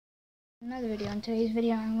Another video. In today's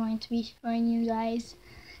video I'm going to be showing you guys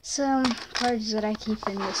some cards that I keep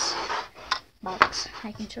in this box.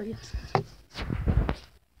 I can show you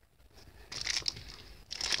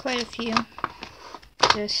quite a few.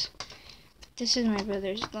 This is my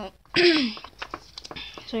brother's though.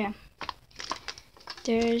 So yeah,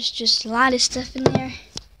 there's just a lot of stuff in there,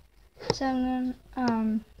 so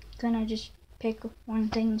I'm gonna just pick one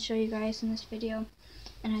thing and show you guys in this video,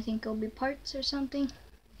 and I think it'll be parts or something.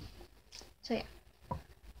 So yeah.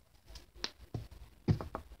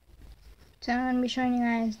 So I'm going to be showing you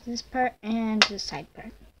guys this part and this side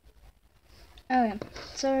part. Okay,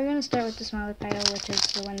 so we're going to start with the smaller pile, which is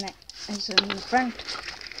the one that is in the front.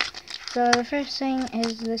 So the first thing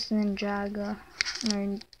is this Ninjago,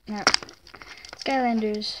 or no,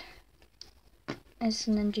 Skylanders S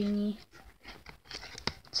Ninjini.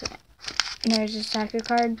 So there's a soccer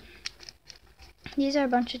card. These are a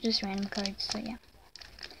bunch of just random cards, so yeah.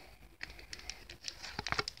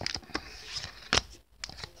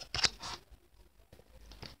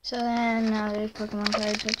 So then now there's Pokemon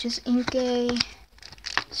cards, which is Inkay,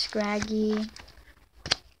 Scraggy.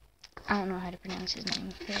 I don't know how to pronounce his name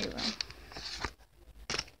very well.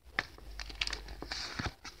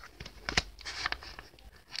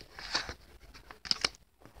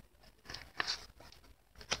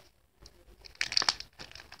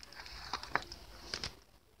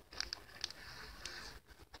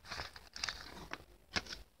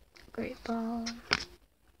 Great Ball.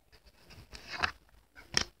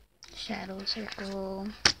 Shadow Circle,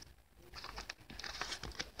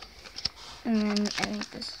 and then I think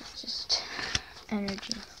this is just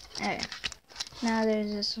energy. Okay, now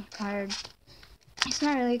there's this card. It's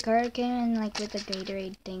not really a card, it came in like with a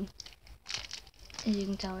Gatorade thing, as you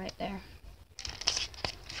can tell right there.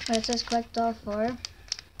 But it says collect all 4,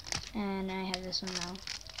 and I have this one now.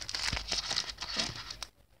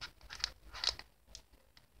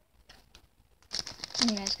 So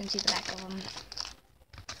you guys can see the back of them.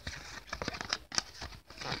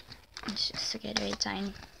 It's just a Gatorade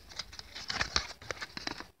sign.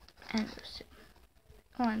 And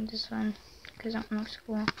this one, because that one looks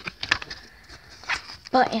cool.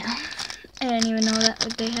 But yeah, I didn't even know that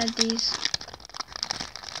they had these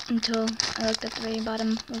until I looked at the very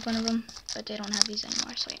bottom of one of them. But they don't have these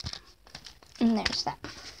anymore, so yeah. And there's that.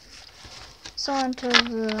 So onto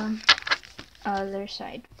the other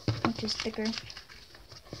side, which is thicker.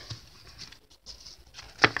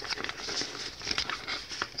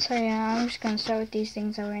 So yeah, I'm just gonna start with these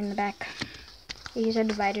things that were in the back. These are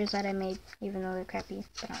dividers that I made, even though they're crappy,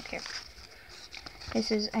 but I don't care.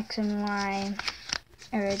 This is X and Y,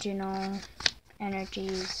 original,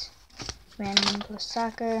 energies, random plus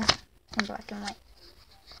soccer, and black and white.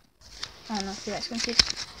 I don't know if you guys can see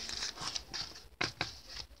this.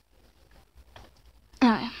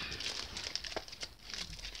 Alright.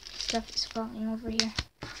 Stuff is falling over here.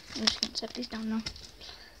 I'm just gonna set these down now.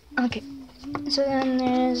 Okay, so then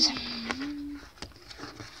there's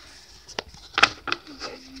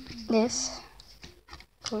this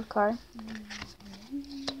cool card,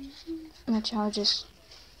 which I'll just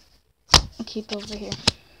keep over here.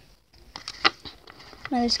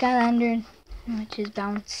 Another Skylander, which is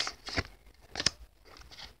Bounce.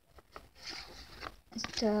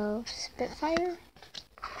 The Spitfire.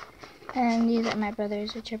 And these are my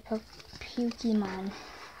brothers, which are Pokemon.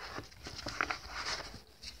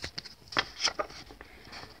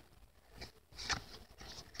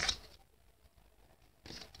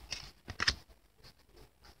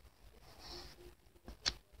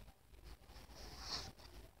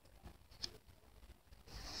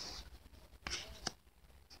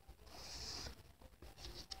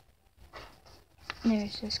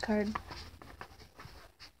 There's this card.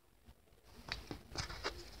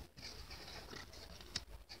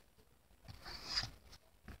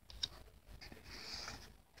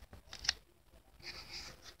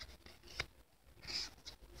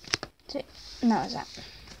 So, that was that.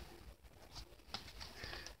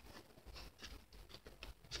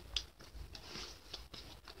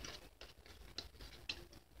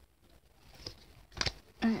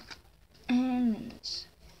 And this.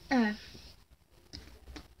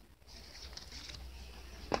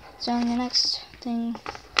 So the next thing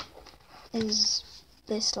is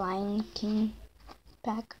this Lion King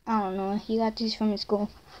pack. I don't know, he got these from his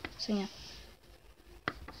school, so yeah.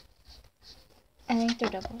 I think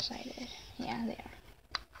they're double-sided. Yeah, they are.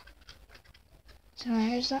 So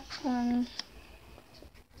there's that one.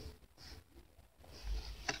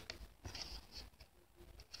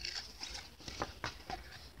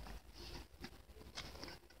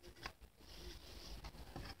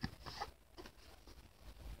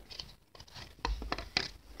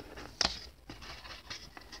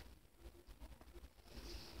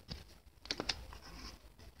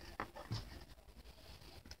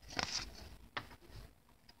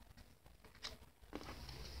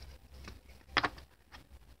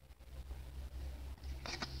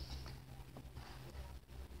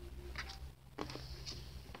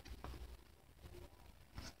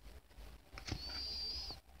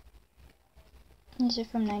 These are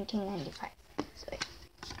from 1995. So, yeah.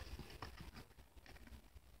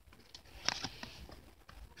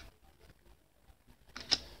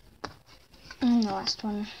 And the last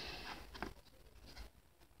one.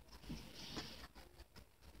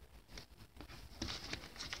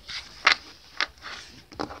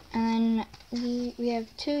 And we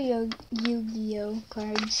have two Yu-Gi-Oh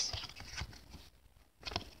cards.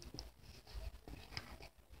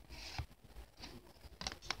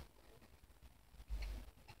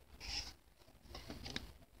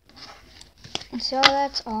 So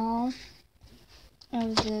that's all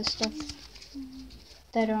of the stuff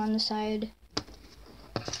that are on the side.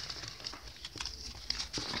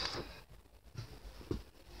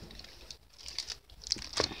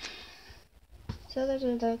 So those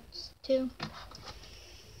are those two.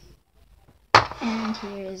 And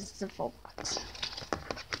here is the full box.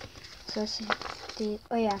 So let's see the,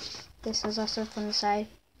 oh yeah, this is also from the side.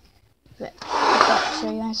 But I thought I'd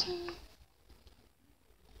show you guys.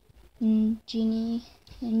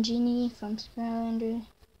 Genie from Spylander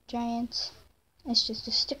Giants. It's just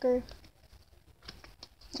a sticker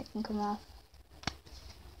that can come off.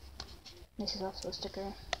 This is also a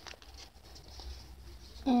sticker.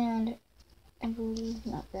 And I believe,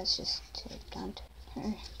 no, that's just taped onto,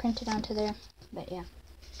 or printed onto there. But yeah.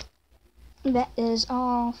 That is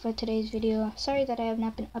all for today's video. Sorry that I have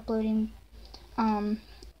not been uploading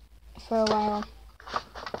for a while.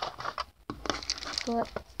 But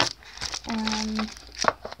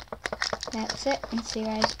that's it, and see you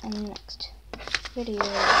guys in the next video.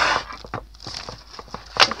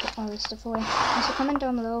 Put all this stuff away. Also comment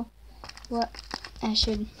down below what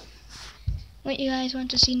you guys want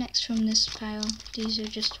to see next from this pile. These are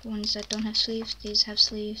just ones that don't have sleeves. These have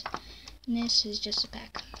sleeves. And this is just a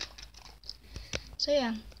pack. So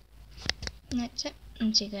yeah. That's it.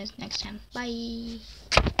 And see you guys next time. Bye.